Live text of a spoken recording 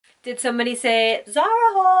Did somebody say Zara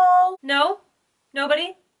haul? No?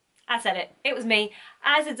 Nobody? I said it. It was me.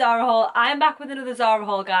 I said Zara haul. I am back with another Zara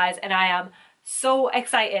haul, guys, and I am so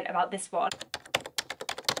excited about this one.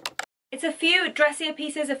 It's a few dressier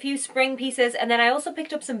pieces, a few spring pieces, and then I also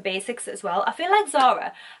picked up some basics as well. I feel like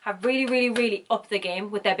Zara have really upped the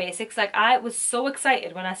game with their basics. Like, I was so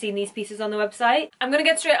excited when I seen these pieces on the website. I'm gonna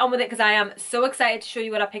get straight on with it because I am so excited to show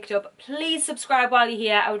you what I picked up. Please subscribe while you're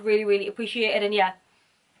here. I would really appreciate it, and yeah,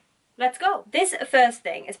 let's go. This first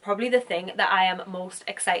thing is probably the thing that I am most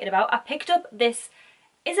excited about. I picked up this,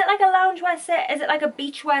 is it like a loungewear set? Is it like a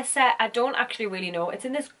beachwear set? I don't actually really know. It's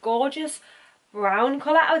in this gorgeous brown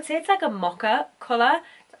colour. I would say it's like a mocha colour.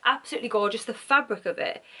 It's absolutely gorgeous. The fabric of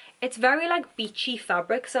it, it's very like beachy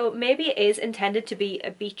fabric, so maybe it is intended to be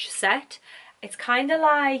a beach set. It's kind of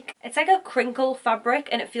like, it's like a crinkle fabric,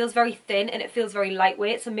 and it feels very thin and it feels very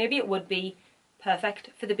lightweight, so maybe it would be perfect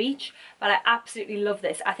for the beach. But I absolutely love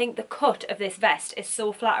this. I think the cut of this vest is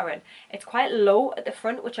so flattering. It's quite low at the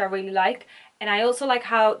front, which I really like, and I also like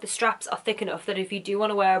how the straps are thick enough that if you do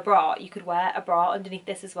want to wear a bra, you could wear a bra underneath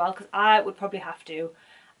this as well, because I would probably have to.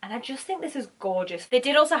 And I just think this is gorgeous. They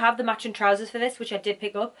did also have the matching trousers for this, which I did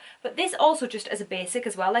pick up, but this also just as a basic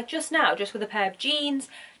as well, like just now, just with a pair of jeans,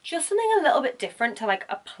 just something a little bit different to like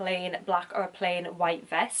a plain black or a plain white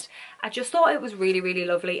vest. I just thought it was really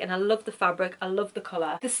lovely, and I love the fabric, I love the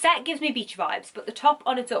colour. The set gives me beach vibes, but the top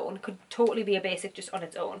on its own could totally be a basic just on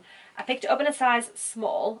its own. I picked it up in a size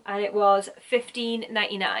small and it was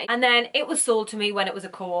 $15.99, and then it was sold to me when it was a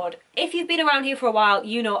cord. If you've been around here for a while,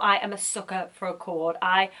 you know I am a sucker for a cord.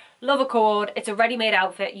 I love a cord. It's a ready-made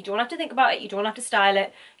outfit. You don't have to think about it, you don't have to style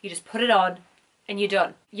it, you just put it on and you're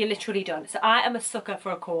done. You're literally done. So I am a sucker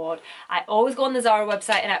for a cord. I always go on the Zara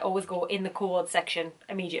website and I always go in the cord section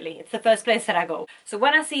immediately. It's the first place that I go. So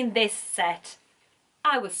when I seen this set,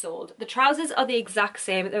 I was sold. The trousers are the exact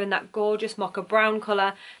same. They're in that gorgeous mocha brown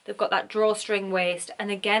colour. They've got that drawstring waist, and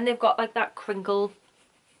again they've got like that crinkle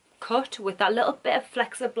cut with that little bit of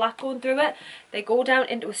flecks of black going through it. They go down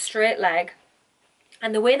into a straight leg,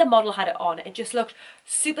 and the way the model had it on, it just looked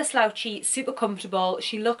super slouchy, super comfortable.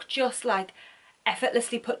 She looked just like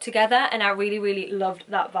effortlessly put together, and I really loved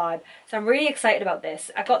that vibe. So I'm really excited about this.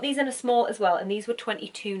 I got these in a small as well, and these were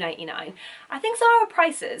 $22.99. I think Zara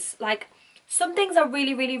prices, like, some things are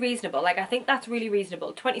really reasonable. Like, I think that's really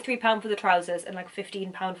reasonable. £23 for the trousers and like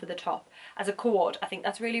 £15 for the top. As a cord, I think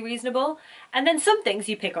that's really reasonable. And then some things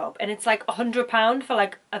you pick up and it's like £100 for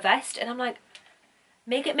like a vest, and I'm like,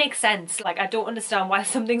 make it make sense. Like, I don't understand why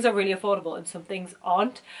some things are really affordable and some things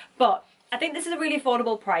aren't. But I think this is a really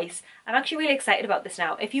affordable price. I'm actually really excited about this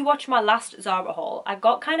now. If you watch my last Zara haul, I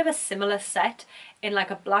got kind of a similar set in like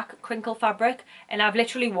a black crinkle fabric, and I've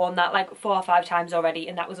literally worn that like 4 or 5 times already,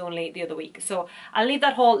 and that was only the other week. So I'll leave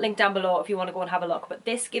that haul link down below if you want to go and have a look. But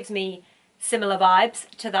this gives me similar vibes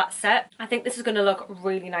to that set. I think this is going to look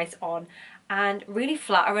really nice on and really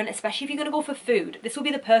flattering, especially if you're going to go for food. This will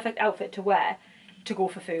be the perfect outfit to wear to go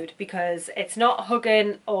for food, because it's not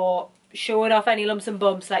hugging or showing off any lumps and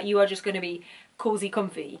bumps. Like, you are just going to be cozy,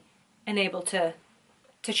 comfy and able to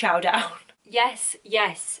chow down. Yes.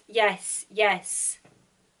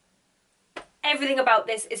 Everything about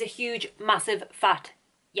this is a huge, massive, fat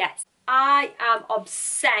yes. I am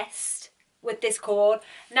obsessed with this cord.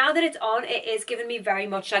 Now that it's on, it is giving me very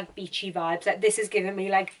much like beachy vibes. Like, this is giving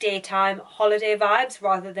me like daytime holiday vibes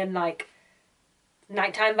rather than like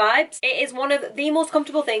nighttime vibes. It is one of the most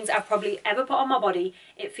comfortable things I've probably ever put on my body.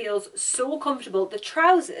 It feels so comfortable. The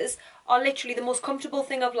trousers are literally the most comfortable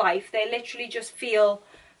thing of life. They literally just feel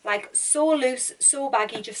like so loose, so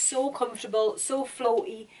baggy, just so comfortable, so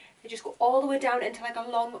floaty. They just go all the way down into like a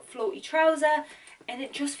long floaty trouser, and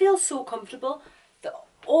it just feels so comfortable. The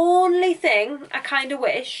only thing I kind of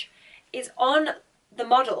wish is on the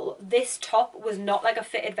model, this top was not like a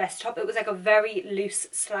fitted vest top. It was like a very loose,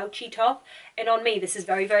 slouchy top, and on me this is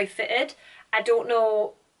very fitted. I don't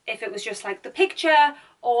know if it was just like the picture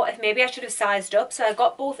or if maybe I should have sized up. So I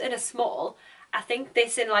got both in a small. I think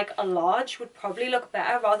this in like a large would probably look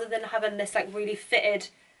better rather than having this like really fitted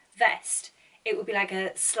vest. It would be like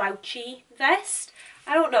a slouchy vest.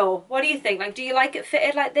 I don't know. What do you think? Like, do you like it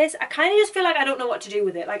fitted like this? I kind of just feel like I don't know what to do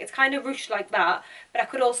with it. Like, it's kind of ruched like that, but I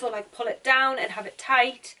could also like pull it down and have it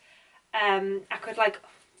tight. I could like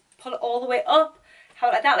pull it all the way up, have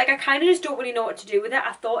it like that. Like, I kind of just don't really know what to do with it.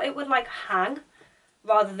 I thought it would like hang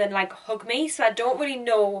rather than like hug me, so I don't really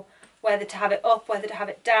know whether to have it up, whether to have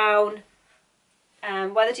it down,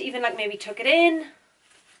 whether to even like maybe tuck it in.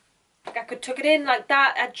 Like, I could tuck it in like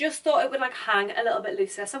that. I just thought it would like hang a little bit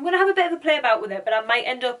looser, so I'm going to have a bit of a play about with it, but I might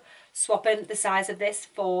end up swapping the size of this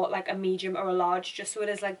for like a medium or a large, just so it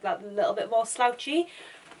is like that little bit more slouchy.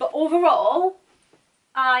 But overall,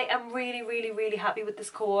 I am really, really, really happy with this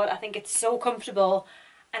coat. I think it's so comfortable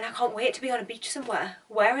and I can't wait to be on a beach somewhere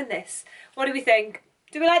wearing this. What do we think?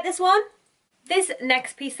 Do we like this one? This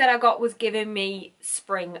next piece that I got was giving me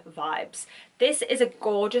spring vibes. This is a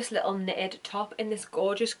gorgeous little knitted top in this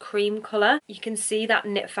gorgeous cream colour. You can see that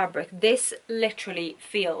knit fabric. This literally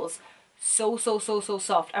feels so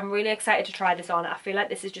soft. I'm really excited to try this on. I feel like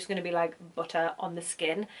this is just going to be like butter on the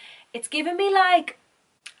skin. It's giving me like,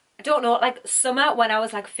 I don't know, like summer when I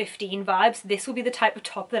was like 15 vibes. This would be the type of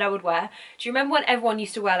top that I would wear. Do you remember when everyone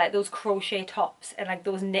used to wear like those crochet tops and like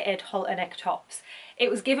those knitted halter neck tops?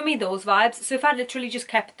 It was giving me those vibes. So if I literally just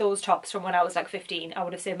kept those tops from when I was like 15, I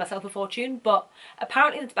would have saved myself a fortune. But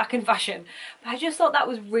apparently it's back in fashion. But I just thought that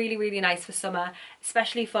was really, really nice for summer,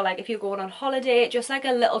 especially for like if you're going on holiday, just like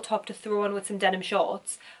a little top to throw on with some denim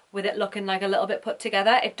shorts, with it looking like a little bit put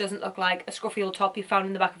together. It doesn't look like a scruffy old top you found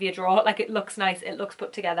in the back of your drawer. Like, it looks nice, it looks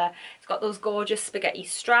put together. It's got those gorgeous spaghetti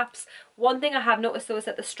straps. One thing I have noticed though is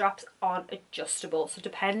that the straps aren't adjustable. So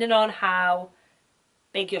depending on how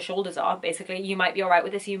big your shoulders are, basically, you might be alright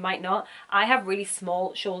with this, you might not. I have really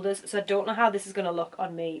small shoulders, so I don't know how this is going to look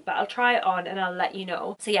on me, but I'll try it on and I'll let you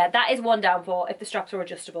know. So yeah, that is one downfall. If the straps were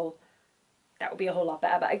adjustable, that would be a whole lot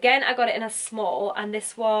better. But again, I got it in a small, and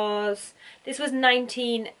this was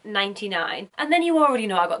 $19.99. And then you already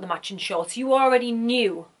know I got the matching shorts. You already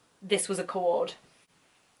knew this was a cord.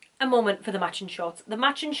 A moment for the matching shorts. The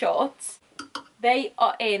matching shorts, they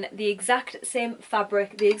are in the exact same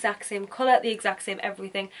fabric, the exact same colour, the exact same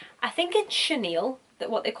everything. I think it's chenille,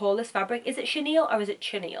 that what they call this fabric. Is it chenille or is it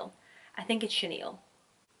chenille? I think it's chenille.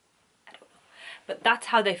 But that's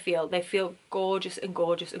how they feel. They feel gorgeous and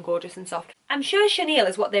gorgeous and gorgeous and soft. I'm sure chenille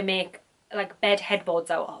is what they make like bed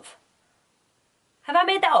headboards out of. Have I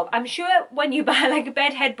made that up? I'm sure when you buy like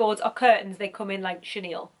bed headboards or curtains, they come in like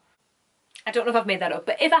chenille. I don't know if I've made that up,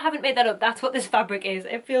 but if I haven't made that up, that's what this fabric is.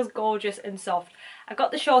 It feels gorgeous and soft. I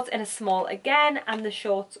got the shorts in a small again, and the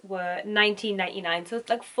shorts were $19.99, so it's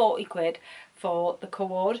like 40 quid for the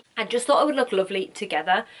cord. I just thought it would look lovely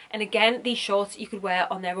together. And again, these shorts you could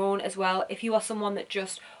wear on their own as well. If you are someone that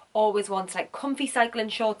just always wants like comfy cycling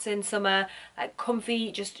shorts in summer, like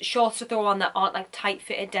comfy just shorts to throw on that aren't like tight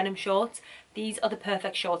fitted denim shorts, these are the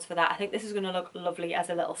perfect shorts for that. I think this is going to look lovely as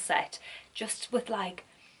a little set, just with like,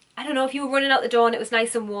 I don't know, if you were running out the door and it was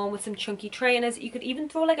nice and warm with some chunky trainers, you could even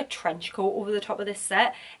throw like a trench coat over the top of this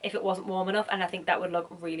set if it wasn't warm enough, and I think that would look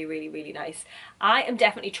really, really, really nice. I am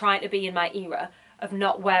definitely trying to be in my era of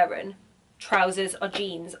not wearing trousers or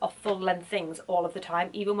jeans or full length things all of the time,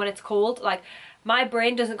 even when it's cold. Like, my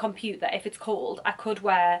brain doesn't compute that if it's cold, I could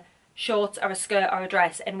wear shorts or a skirt or a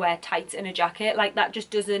dress and wear tights and a jacket. Like, that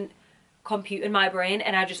just doesn't compute in my brain,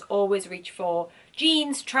 and I just always reach for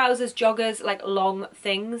jeans, trousers, joggers, like long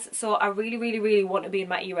things. So I really, really, really want to be in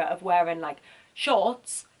my era of wearing like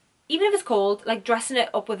shorts, even if it's cold, like dressing it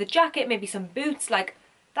up with a jacket, maybe some boots, like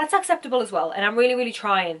that's acceptable as well. And I'm really, really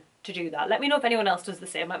trying to do that. Let me know if anyone else does the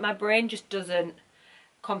same. Like, my brain just doesn't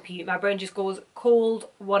compute. My brain just goes cold,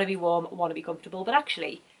 want to be warm, want to be comfortable, but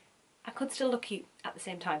actually I could still look cute at the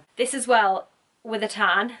same time. This as well, with a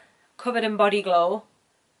tan, covered in body glow.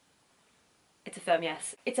 It's a firm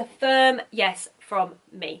yes. It's a firm yes from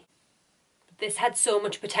me. This had so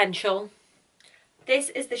much potential. This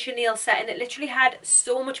is the chenille set, and it literally had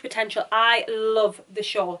so much potential. I love the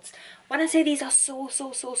shorts. When I say these are so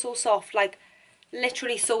soft, like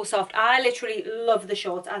literally so soft. I literally love the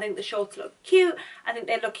shorts. I think the shorts look cute. I think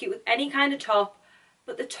they look cute with any kind of top,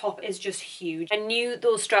 but the top is just huge. I knew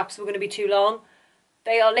those straps were going to be too long.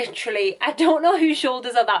 They are literally, I don't know whose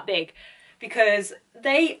shoulders are that big, because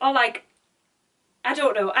they are like, I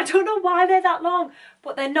don't know why they're that long,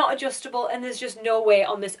 but they're not adjustable, and there's just no way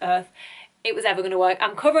on this earth it was ever going to work.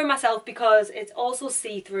 I'm covering myself because it's also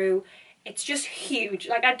see-through. It's just huge.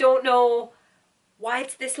 Like, I don't know why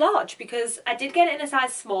it's this large, because I did get it in a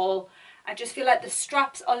size small. I just feel like the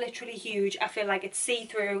straps are literally huge. I feel like it's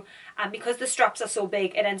see-through, and because the straps are so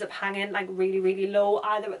big, it ends up hanging like really, really low,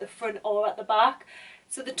 either at the front or at the back.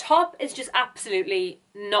 So the top is just absolutely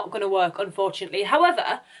not going to work, unfortunately.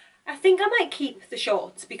 However, I think I might keep the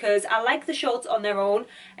shorts, because I like the shorts on their own,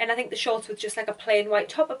 and I think the shorts with just like a plain white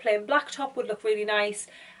top, a plain black top would look really nice.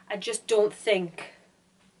 I just don't think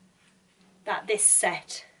that this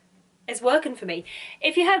set is working for me.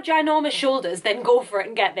 If you have ginormous shoulders, then go for it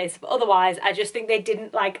and get this, but otherwise I just think they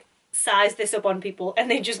didn't like size this up on people,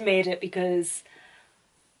 and they just made it because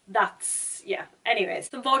that's, yeah.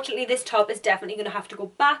 Anyways, unfortunately this top is definitely going to have to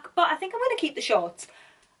go back, but I think I'm going to keep the shorts.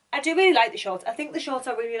 I do really like the shorts. I think the shorts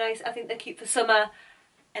are really nice. I think they're cute for summer,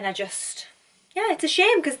 and I just yeah, it's a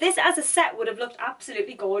shame because this as a set would have looked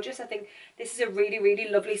absolutely gorgeous. I think this is a really, really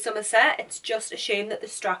lovely summer set. It's just a shame that the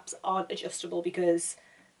straps aren't adjustable because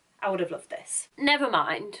I would have loved this. Never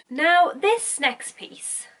mind. Now this next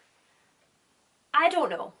piece, I don't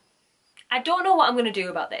know. I don't know what I'm going to do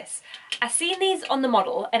about this. I've seen these on the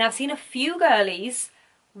model and I've seen a few girlies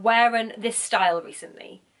wearing this style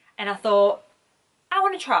recently. And I thought, I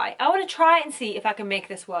want to try. I want to try and see if I can make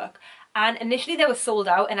this work. And initially they were sold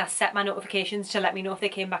out and I set my notifications to let me know if they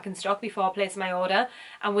came back in stock before I placed my order.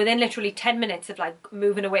 And within literally 10 minutes of like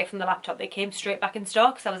moving away from the laptop, they came straight back in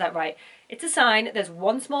stock. So I was like, right, it's a sign. There's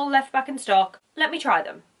one small left back in stock. Let me try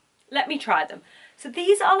them. Let me try them. So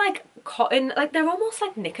these are like cotton, like they're almost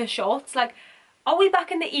like knicker shorts. Like, are we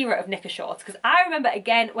back in the era of knicker shorts? Because I remember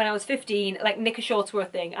again when I was 15, like knicker shorts were a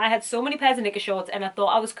thing. I had so many pairs of knicker shorts and I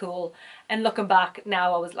thought I was cool. And looking back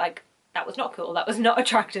now, I was like, that was not cool. That was not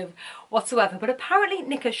attractive whatsoever. But apparently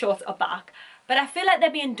knicker shorts are back. But I feel like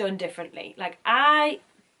they're being done differently. Like, I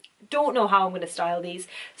don't know how I'm going to style these.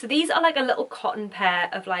 So these are like a little cotton pair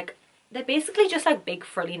of like, they're basically just like big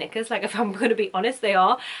frilly knickers. Like, if I'm going to be honest, they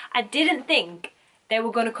are. I didn't think they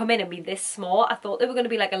were going to come in and be this small. I thought they were going to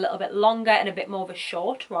be like a little bit longer and a bit more of a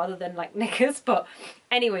short rather than like knickers. But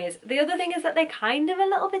anyways, the other thing is that they're kind of a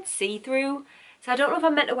little bit see-through. So I don't know if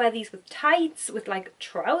I'm meant to wear these with tights, with like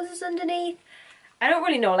trousers underneath. I don't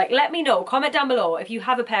really know. Like, let me know. Comment down below if you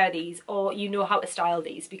have a pair of these or you know how to style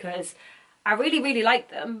these, because I really, really like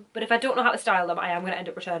them. But if I don't know how to style them, I am going to end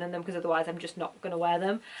up returning them because otherwise I'm just not going to wear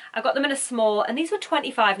them. I got them in a small and these were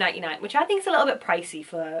 $25.99, which I think is a little bit pricey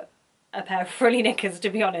for a pair of frilly knickers, to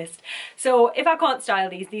be honest. So if I can't style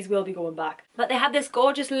these will be going back. But they have this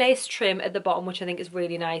gorgeous lace trim at the bottom, which I think is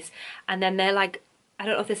really nice. And then they're like, I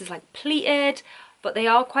don't know if this is like pleated, but they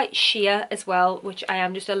are quite sheer as well, which I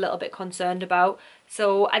am just a little bit concerned about.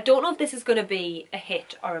 So I don't know if this is going to be a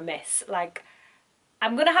hit or a miss. Like,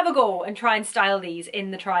 I'm going to have a go and try and style these in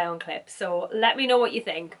the try on clip. So let me know what you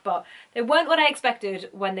think. But they weren't what I expected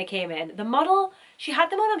when they came in. The model, she had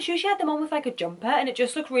them on, I'm sure she had them on with like a jumper and it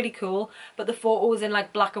just looked really cool. But the photo was in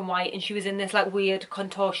like black and white and she was in this like weird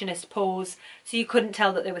contortionist pose. So you couldn't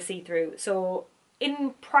tell that they were see-through. So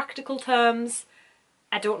in practical terms,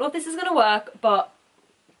 I don't know if this is going to work, but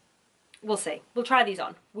we'll see. We'll try these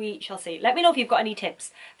on. We shall see. Let me know if you've got any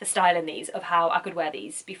tips for styling these, of how I could wear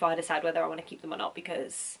these before I decide whether I want to keep them or not,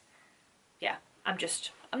 because yeah, I'm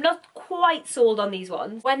not quite sold on these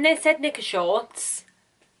ones. When they said knicker shorts,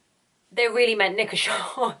 they really meant knicker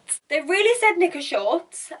shorts. They really said knicker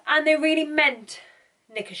shorts and they really meant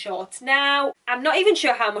knicker shorts. Now, I'm not even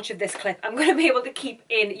sure how much of this clip I'm going to be able to keep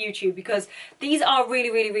in YouTube because these are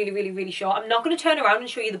really, really, really, really, really short. I'm not going to turn around and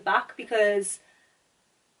show you the back because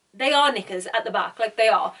they are knickers at the back, like they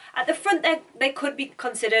are. At the front, they could be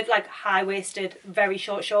considered like high-waisted, very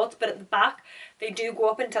short shorts, but at the back, they do go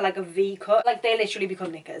up into like a V cut. Like, they literally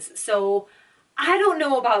become knickers. So, I don't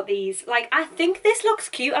know about these. Like, I think this looks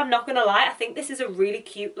cute, I'm not gonna lie. I think this is a really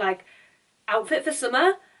cute, like, outfit for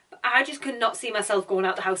summer. But I just could not see myself going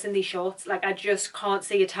out the house in these shorts. Like, I just can't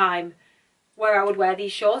see a time where I would wear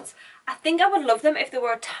these shorts. I think I would love them if they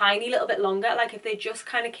were a tiny little bit longer. Like, if they just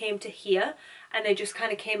kind of came to here and they just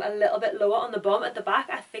kind of came a little bit lower on the bum at the back,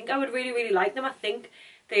 I think I would really, really like them. I think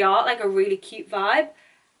they are like a really cute vibe.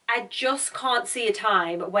 I just can't see a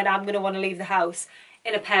time when I'm going to want to leave the house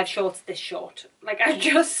in a pair of shorts this short. Like, I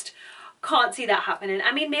just can't see that happening.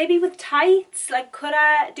 I mean, maybe with tights. Like, could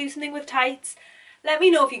I do something with tights? Let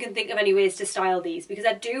me know if you can think of any ways to style these, because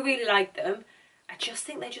I do really like them. I just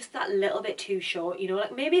think they're just that little bit too short, you know?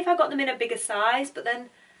 Like, maybe if I got them in a bigger size, but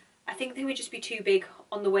then I think they would just be too big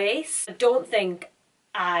on the waist. I don't think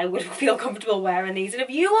I would feel comfortable wearing these. And if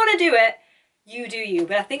you want to do it, you do you.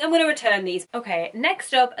 But I think I'm going to return these. Okay,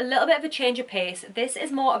 next up, a little bit of a change of pace. This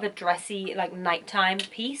is more of a dressy, like, nighttime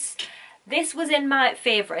piece. This was in my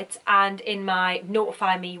favourites and in my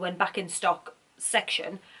notify me when back in stock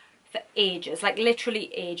section for ages, like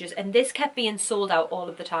literally ages, and this kept being sold out all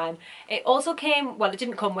of the time. It also came, well, it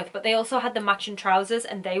didn't come with, but they also had the matching trousers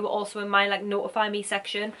and they were also in my like notify me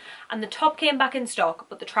section, and the top came back in stock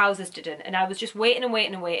but the trousers didn't, and I was just waiting and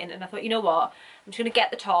waiting and waiting, and I thought, you know what, I'm just gonna get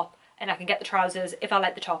the top and I can get the trousers if I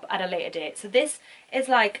like the top at a later date. So this is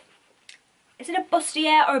like, is it a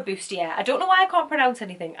bustier or a bustier? I don't know why I can't pronounce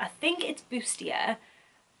anything. I think it's bustier,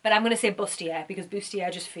 but I'm gonna say bustier because bustier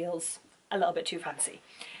just feels a little bit too fancy.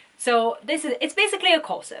 So this is, it's basically a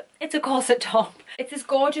corset. It's a corset top. It's this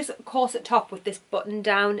gorgeous corset top with this button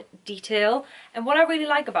down detail. And what I really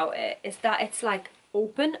like about it is that it's like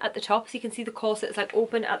open at the top. So you can see the corset is like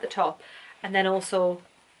open at the top and then also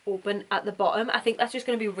open at the bottom. I think that's just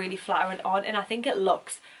going to be really flattering on, and I think it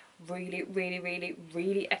looks really, really, really,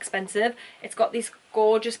 really expensive. It's got these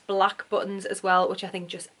gorgeous black buttons as well, which I think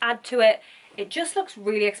just add to it. It just looks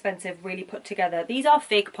really expensive, really put together. These are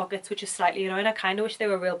fake pockets, which is slightly annoying. I kind of wish they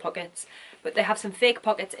were real pockets, but they have some fake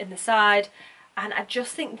pockets in the side. And I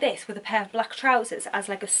just think this with a pair of black trousers as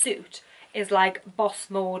like a suit is like boss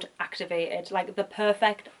mode activated, like the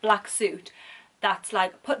perfect black suit that's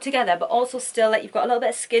like put together, but also still like you've got a little bit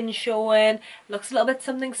of skin showing, looks a little bit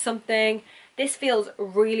something something. This feels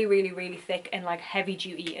really, really, really thick and like heavy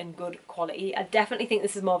duty and good quality. I definitely think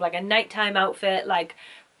this is more of like a nighttime outfit, like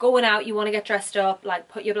going out, you want to get dressed up, like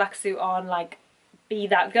put your black suit on, like be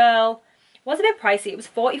that girl. It was a bit pricey. It was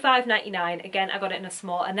 $45.99. Again, I got it in a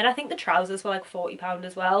small, and then I think the trousers were like £40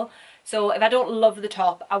 as well. So if I don't love the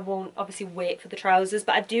top, I won't obviously wait for the trousers,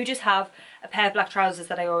 but I do just have a pair of black trousers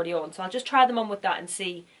that I already own, so I'll just try them on with that and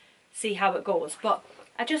see how it goes. But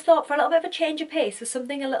I just thought for a little bit of a change of pace, for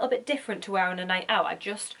something a little bit different to wear on a night out, I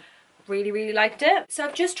just really, really liked it. So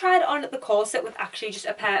I've just tried on the corset with actually just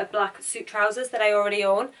a pair of black suit trousers that I already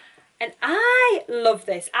own. And I love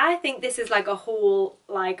this. I think this is like a whole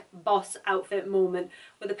like boss outfit moment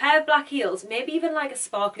with a pair of black heels, maybe even like a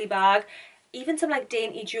sparkly bag, even some like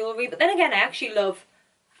dainty jewellery. But then again,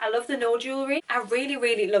 I love the no jewellery. I really,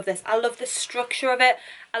 really love this. I love the structure of it.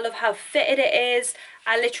 I love how fitted it is.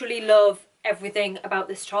 I literally love everything about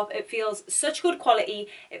this top. It feels such good quality.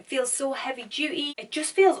 It feels so heavy duty. It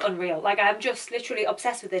just feels unreal. Like I'm just literally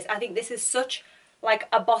obsessed with this. I think this is such like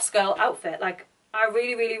a boss girl outfit. Like I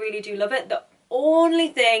really, really, really do love it. The only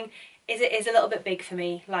thing is it is a little bit big for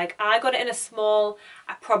me. Like I got it in a small.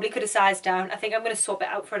 I probably could have sized down. I think I'm going to swap it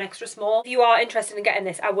out for an extra small. If you are interested in getting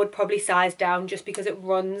this, I would probably size down just because it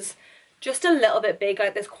runs just a little bit big.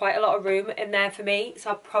 Like there's quite a lot of room in there for me.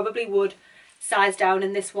 So I probably would size down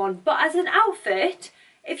in this one. But as an outfit,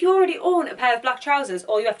 if you already own a pair of black trousers,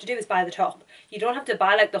 all you have to do is buy the top. You don't have to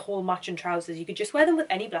buy like the whole matching trousers. You could just wear them with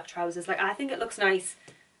any black trousers. Like I think it looks nice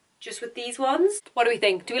just with these ones. What do we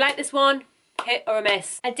think? Do we like this one? Hit or a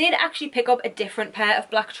miss? I did actually pick up a different pair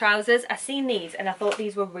of black trousers. I seen these and I thought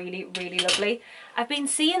these were really, really lovely. I've been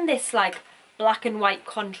seeing this like black and white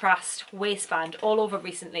contrast waistband all over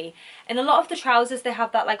recently, and a lot of the trousers, they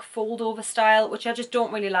have that like fold over style, which I just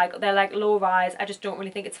don't really like. They're like low rise. I just don't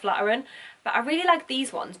really think it's flattering, but I really like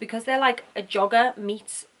these ones because they're like a jogger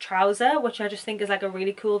meets trouser, which I just think is like a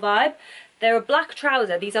really cool vibe. They're a black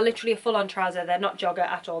trouser. These are literally a full-on trouser. They're not jogger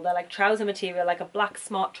at all. They're like trouser material, like a black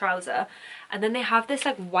smart trouser. And then they have this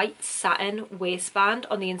like white satin waistband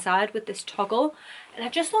on the inside with this toggle. And I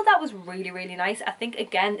just thought that was really, really nice. I think,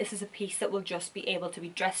 again, this is a piece that will just be able to be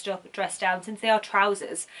dressed up, dressed down, since they are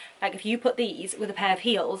trousers. Like if you put these with a pair of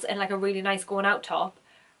heels and like a really nice going out top,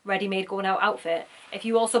 ready-made going out outfit. If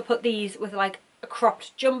you also put these with like a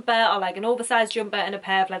cropped jumper or like an oversized jumper and a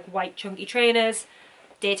pair of like white chunky trainers,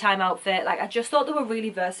 daytime outfit. Like I just thought they were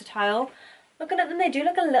really versatile. Looking at them, they do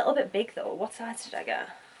look a little bit big though. What size did I get?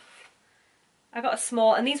 I got a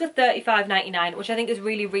small, and these were $35.99, which I think is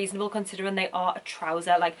really reasonable considering they are a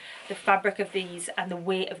trouser. Like the fabric of these and the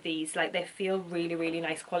weight of these, like they feel really, really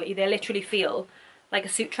nice quality. They literally feel like a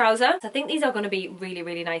suit trouser. So I think these are going to be really,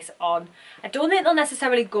 really nice on. I don't think they'll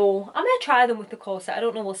necessarily go, I'm going to try them with the corset. I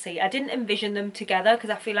don't know, we'll see. I didn't envision them together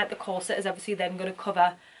because I feel like the corset is obviously then going to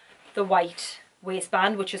cover the white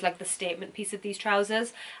waistband, which is like the statement piece of these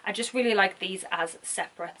trousers. I just really like these as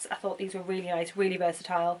separates. I thought these were really nice, really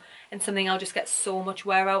versatile, and something I'll just get so much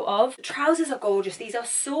wear out of. The trousers are gorgeous. These are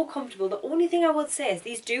so comfortable. The only thing I would say is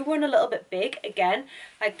these do run a little bit big. Again,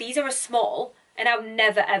 like these are a small, and I'm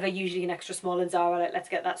never ever usually an extra small in Zara. Like, let's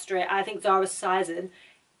get that straight. I think Zara's sizing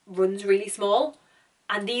runs really small,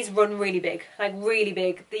 and these run really big, like really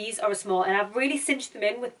big. These are a small, and I've really cinched them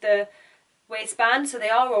in with the waistband, so they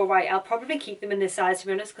are all right. I'll probably keep them in this size, to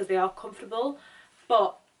be honest, because they are comfortable.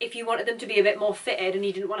 But if you wanted them to be a bit more fitted and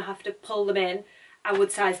you didn't want to have to pull them in, I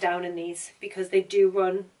would size down in these because they do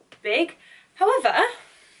run big. However,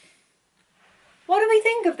 what do we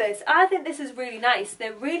think of this? I think this is really nice.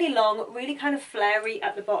 They're really long, really kind of flary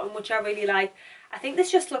at the bottom, which I really like. I think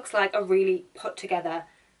this just looks like a really put together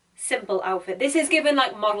simple outfit. This is given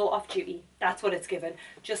like model off duty. That's what it's given.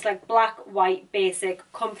 Just like black, white, basic,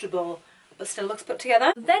 comfortable, but still looks put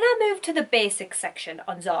together. Then I moved to the basics section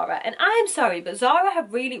on Zara, and I'm sorry, but Zara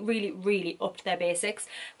have really, really, really upped their basics.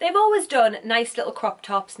 They've always done nice little crop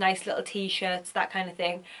tops, nice little t-shirts, that kind of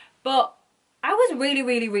thing, but I was really,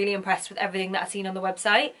 really, really impressed with everything that I've seen on the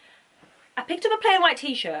website. I picked up a plain white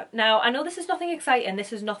t-shirt. Now, I know this is nothing exciting,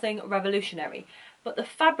 this is nothing revolutionary, but the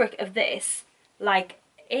fabric of this, like,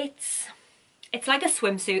 it's like a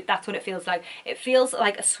swimsuit. That's what it feels like. It feels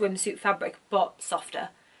like a swimsuit fabric, but softer.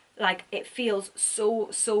 Like, it feels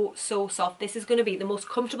so soft. This is going to be the most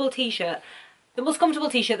comfortable t-shirt. The most comfortable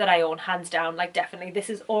t-shirt that I own, hands down. Like, definitely. This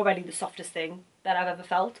is already the softest thing that I've ever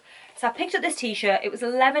felt. So I picked up this t-shirt. It was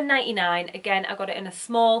 $11.99. Again, I got it in a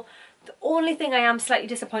small. The only thing I am slightly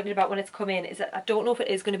disappointed about when it's come in is that I don't know if it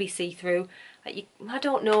is going to be see-through. Like, I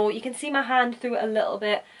don't know. You can see my hand through it a little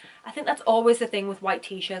bit. I think that's always the thing with white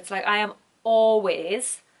t-shirts. Like, I am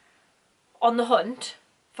always on the hunt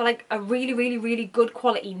for like a really good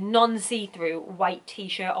quality non-see-through white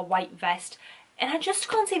t-shirt or white vest, and I just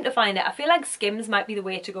can't seem to find it. I feel like Skims might be the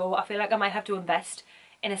way to go. I feel like I might have to invest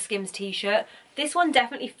in a Skims t-shirt. This one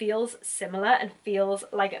definitely feels similar and feels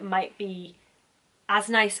like it might be as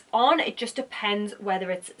nice on. It just depends whether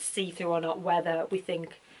it's see-through or not, whether we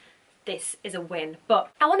think this is a win. But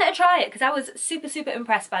I wanted to try it because I was super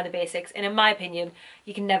impressed by the basics, and in my opinion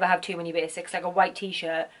you can never have too many basics. Like, a white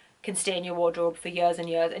t-shirt can stay in your wardrobe for years and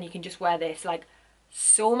years, and you can just wear this like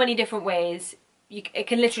so many different ways. It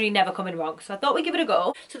can literally never come in wrong. So I thought we'd give it a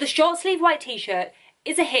go. So the short sleeve white t-shirt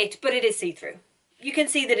is a hit, but it is see-through. You can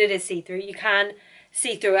see that it is see-through. You can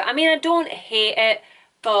see through it. I mean, I don't hate it,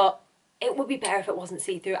 but it would be better if it wasn't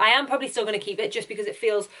see-through. I am probably still going to keep it just because it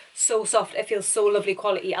feels so soft. It feels so lovely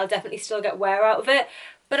quality. I'll definitely still get wear out of it,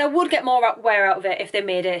 but I would get more wear out of it if they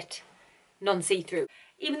made it non-see-through.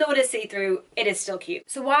 Even though it is see-through, it is still cute.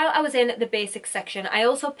 So while I was in the basics section, I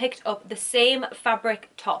also picked up the same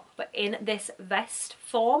fabric top, but in this vest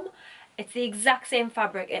form. It's the exact same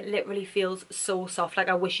fabric. It literally feels so soft. Like,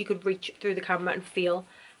 I wish you could reach through the camera and feel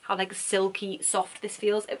how like silky soft this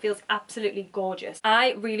feels. It feels absolutely gorgeous.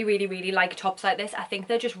 I really like tops like this. I think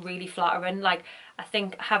they're just really flattering. Like, I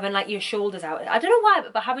think having like your shoulders out, I don't know why,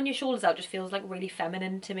 but having your shoulders out just feels like really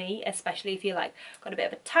feminine to me, especially if you like got a bit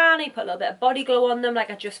of a tan, you put a little bit of body glow on them.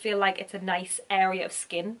 Like, I just feel like it's a nice area of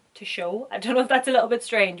skin to show. I don't know if that's a little bit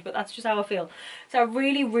strange, but that's just how I feel. So I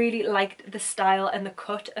really liked the style and the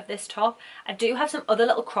cut of this top. I do have some other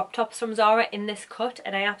little crop tops from Zara in this cut,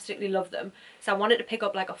 and I absolutely love them. So I wanted to pick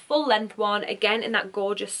up like a full length one, again in that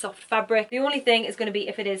gorgeous soft fabric. The only thing is going to be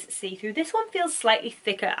if it is see-through. This one feels slightly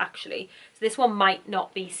thicker actually, so this one might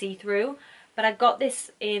not be see-through. But I got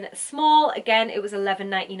this in small. Again, it was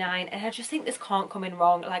 $11.99, and I just think this can't come in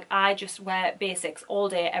wrong. Like, I just wear basics all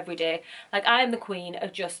day, every day. Like, I am the queen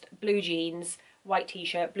of just blue jeans, white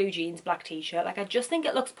t-shirt, blue jeans, black t-shirt. Like, I just think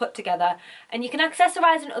it looks put together, and you can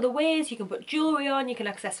accessorize in other ways. You can put jewelry on, you can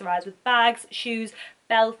accessorize with bags, shoes,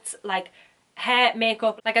 belts, like hair,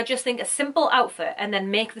 makeup. Like, I just think a simple outfit and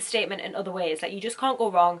then make the statement in other ways. Like, you just can't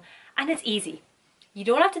go wrong, and it's easy. You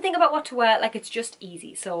don't have to think about what to wear. Like, it's just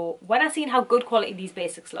easy. So when I seen how good quality these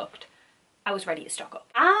basics looked, I was ready to stock up.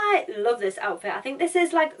 I love this outfit. I think this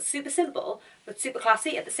is like super simple but super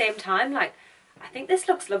classy at the same time. Like, I think this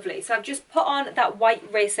looks lovely. So I've just put on that white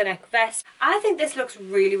racer neck vest. I think this looks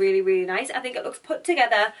really nice. I think it looks put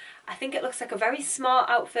together. I think it looks like a very smart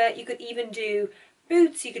outfit. You could even do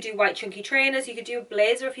boots, you could do white chunky trainers, you could do a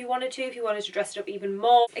blazer if you wanted to dress it up even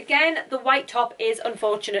more. Again, the white top is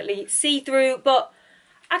unfortunately see-through, but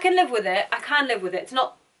I can live with it. I can live with it. It's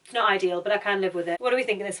not ideal, but I can live with it. What do we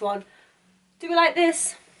think of this one? Do we like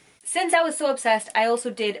this? Since I was so obsessed, I also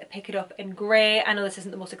did pick it up in grey. I know this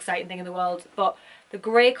isn't the most exciting thing in the world, but the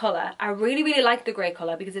grey colour, I really like the grey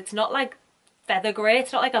colour because it's not like feather grey,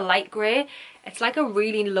 it's not like a light grey, it's like a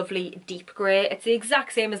really lovely deep grey. It's the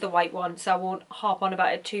exact same as the white one, so I won't harp on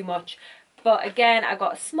about it too much. But again, I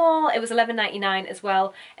got a small. It was $11.99 as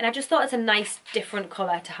well, and I just thought it's a nice different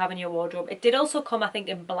colour to have in your wardrobe. It did also come, I think,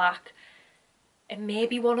 in black and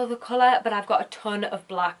maybe one other colour, but I've got a ton of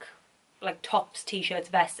black, like tops, t-shirts,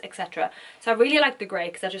 vests, etc. So I really liked the grey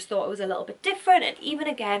because I just thought it was a little bit different, and even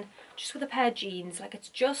again, just with a pair of jeans, like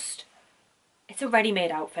it's a ready-made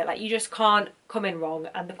outfit. Like, you just can't come in wrong,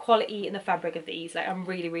 and the quality and the fabric of these, like, I'm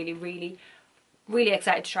really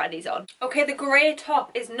excited to try these on. Okay, the grey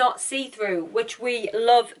top is not see-through, which we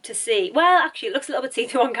love to see. Well, actually, it looks a little bit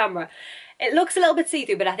see-through on camera. It looks a little bit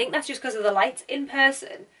see-through, but I think that's just because of the lights. In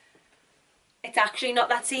person, it's actually not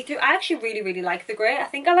that see-through. I actually really like the grey. I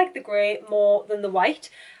think I like the grey more than the white.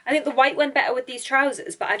 I think the white went better with these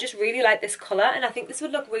trousers, but I just really like this colour, and I think this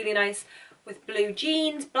would look really nice with blue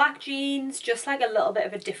jeans, black jeans, just like a little bit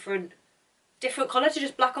of a different colour to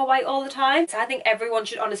just black or white all the time. So I think everyone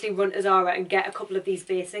should honestly run to Zara and get a couple of these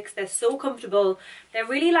basics. They're so comfortable. They're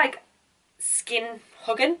really like skin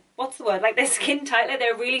hugging. What's the word? Like, they're skin tight. Like,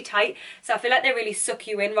 they're really tight. So I feel like they really suck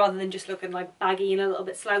you in rather than just looking like baggy and a little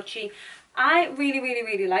bit slouchy. I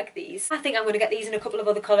really like these. I think I'm going to get these in a couple of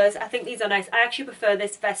other colours. I think these are nice. I actually prefer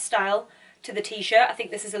this vest style to the t-shirt. I think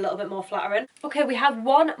this is a little bit more flattering. Okay, we have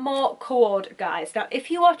one more cord, guys. Now, if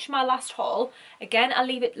you watch my last haul, again, I'll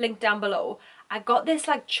leave it linked down below, I got this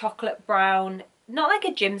like chocolate brown, not like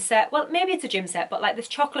a gym set, well maybe it's a gym set, but like this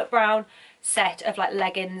chocolate brown set of like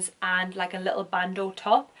leggings and like a little bandeau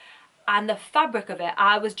top. And the fabric of it,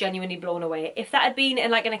 I was genuinely blown away. If that had been in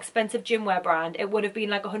like an expensive gym wear brand, it would have been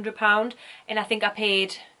like £100, and I think I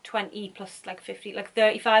paid 20 plus like 50, like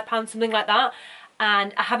 £35, something like that.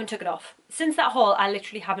 And I haven't took it off. Since that haul, I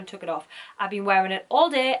literally haven't took it off. I've been wearing it all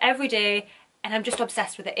day, every day, and I'm just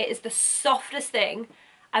obsessed with it. It is the softest thing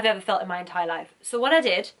I've ever felt in my entire life. So what I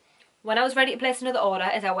did, when I was ready to place another order,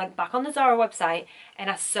 is I went back on the Zara website and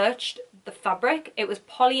I searched the fabric. It was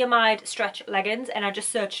polyamide stretch leggings, and I just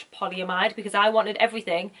searched polyamide because I wanted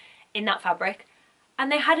everything in that fabric.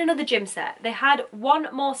 And they had another gym set. They had one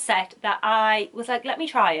more set that I was like, let me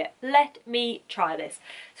try it. Let me try this.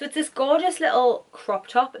 So it's this gorgeous little crop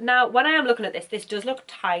top. Now, when I am looking at this, this does look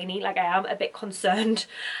tiny. Like, I am a bit concerned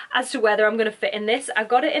as to whether I'm going to fit in this. I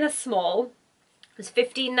got it in a small. It's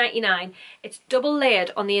 $15.99. It's double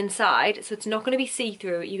layered on the inside, so it's not going to be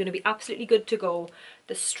see-through. You're going to be absolutely good to go.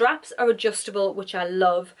 The straps are adjustable, which I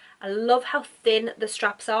love. I love how thin the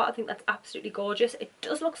straps are. I think that's absolutely gorgeous. It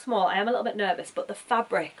does look small. I am a little bit nervous, but the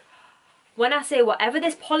fabric, when I say whatever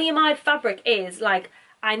this polyamide fabric is, like,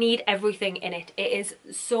 I need everything in it. It is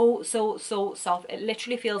so, so, so soft. It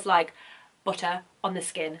literally feels like butter on the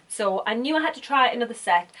skin. So I knew I had to try another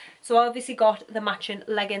set, so I obviously got the matching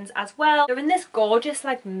leggings as well. They're in this gorgeous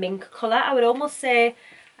like mink colour. I would almost say,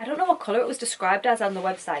 I don't know what colour it was described as on the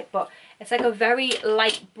website, but it's like a very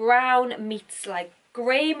light brown meets like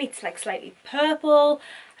grey meets like slightly purple.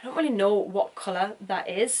 I don't really know what colour that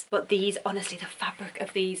is, but these, honestly, the fabric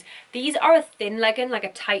of these are a thin legging, like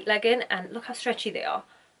a tight legging, and look how stretchy they are.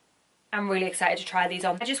 I'm really excited to try these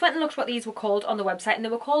on. I just went and looked what these were called on the website, and they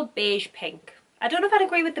were called beige pink. I don't know if I'd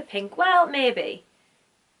agree with the pink. Well, maybe.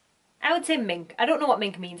 I would say mink. I don't know what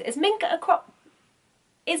mink means. Is mink a cross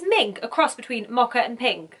between mocha and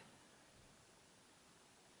pink?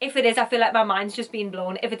 If it is, I feel like my mind's just been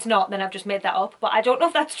blown. If it's not, then I've just made that up. But I don't know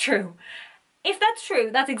if that's true. If that's true,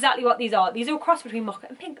 that's exactly what these are. These are a cross between mocha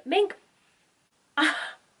and pink. Mink.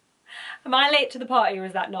 Am I late to the party, or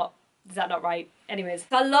is that not right? Anyways,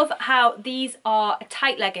 I love how these are a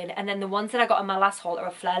tight legging, and then the ones that I got in my last haul are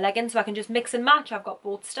a flare legging, so I can just mix and match. I've got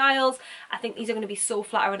both styles. I think these are going to be so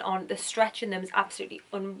flattering on. The stretch in them is absolutely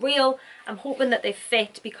unreal. I'm hoping that they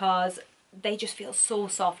fit because they just feel so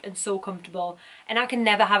soft and so comfortable, and I can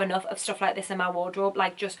never have enough of stuff like this in my wardrobe,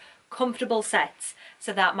 like just comfortable sets,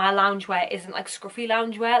 so that my loungewear isn't like scruffy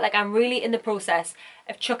loungewear. Like, I'm really in the process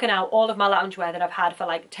of chucking out all of my loungewear that I've had for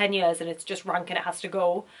like 10 years and it's just rank and it has to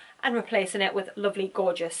go, and replacing it with lovely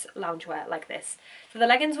gorgeous loungewear like this. So the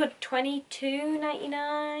leggings were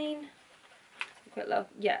 $22.99. Quick look.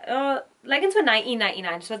 Yeah, leggings were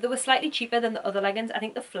 $19.99, so they were slightly cheaper than the other leggings. I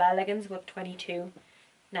think the flare leggings were $22.99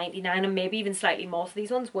 and maybe even slightly more, so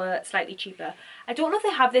these ones were slightly cheaper. I don't know if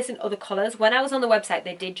they have this in other colours. When I was on the website,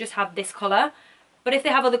 they did just have this colour, but if they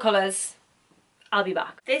have other colours, I'll be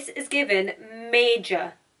back. This is given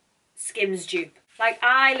major Skims dupe. Like,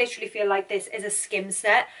 I literally feel like this is a Skims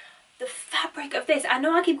set. The fabric of this, I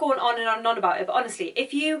know I keep going on and on and on about it, but honestly,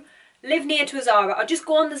 if you live near to a Zara, or just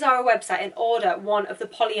go on the Zara website and order one of the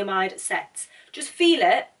polyamide sets, just feel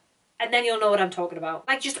it, and then you'll know what I'm talking about.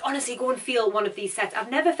 Like, just honestly go and feel one of these sets. I've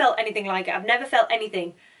never felt anything like it. I've never felt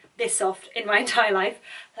anything this soft in my entire life.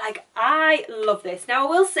 Like, I love this. Now, I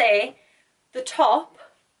will say, the top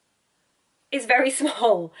is very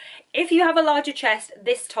small. If you have a larger chest,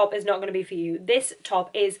 this top is not going to be for you. This top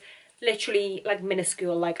is literally like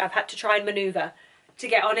minuscule. Like, I've had to try and maneuver to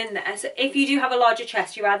get on in there. So if you do have a larger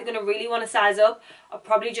chest, you're either going to really want to size up, or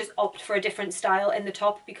probably just opt for a different style in the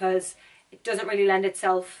top, because it doesn't really lend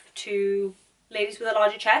itself to ladies with a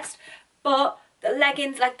larger chest. But the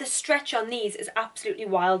leggings, like the stretch on these is absolutely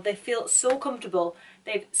wild. They feel so comfortable.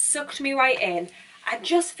 They've sucked me right in. I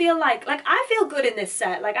just feel like I feel good in this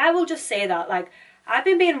set. Like, I will just say that. Like, I've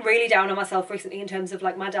been being really down on myself recently in terms of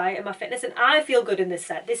like my diet and my fitness, and I feel good in this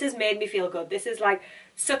set. This has made me feel good. This has like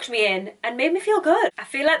sucked me in and made me feel good. I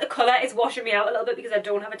feel like the colour is washing me out a little bit because I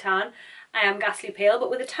don't have a tan. I am ghastly pale,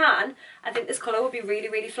 but with a tan, I think this colour would be really,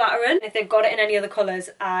 really flattering. If they've got it in any other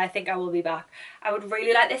colours, I think I will be back. I would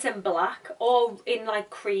really like this in black or in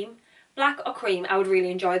like cream. Black or cream, I would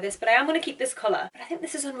really enjoy this, but I am going to keep this colour. But I think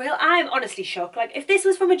this is unreal. I'm honestly shocked. Like, if this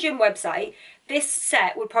was from a gym website, this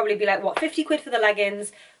set would probably be like, what, 50 quid for the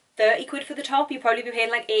leggings, 30 quid for the top. You'd probably be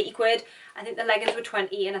paying like 80 quid. I think the leggings were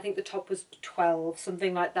 20 and I think the top was 12,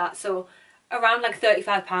 something like that. So around like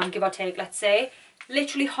 £35, give or take, let's say.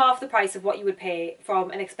 Literally half the price of what you would pay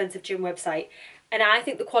from an expensive gym website. And I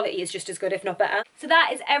think the quality is just as good, if not better. So that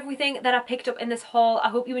is everything that I picked up in this haul. I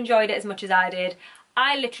hope you enjoyed it as much as I did.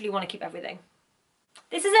 I literally want to keep everything.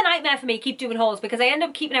 This is a nightmare for me, keep doing hauls, because I end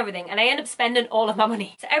up keeping everything and I end up spending all of my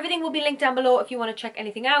money. So everything will be linked down below if you want to check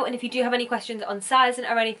anything out, and if you do have any questions on sizing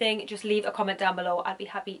or anything, just leave a comment down below. I'd be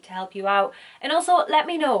happy to help you out. And also let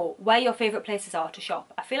me know where your favourite places are to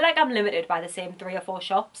shop. I feel like I'm limited by the same 3 or 4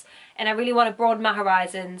 shops, and I really want to broaden my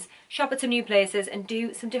horizons, shop at some new places and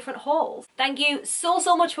do some different hauls. Thank you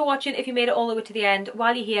so much for watching. If you made it all the way to the end,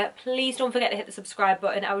 while you're here, please don't forget to hit the subscribe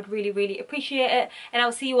button. I would really appreciate it, and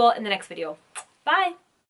I'll see you all in the next video. Bye!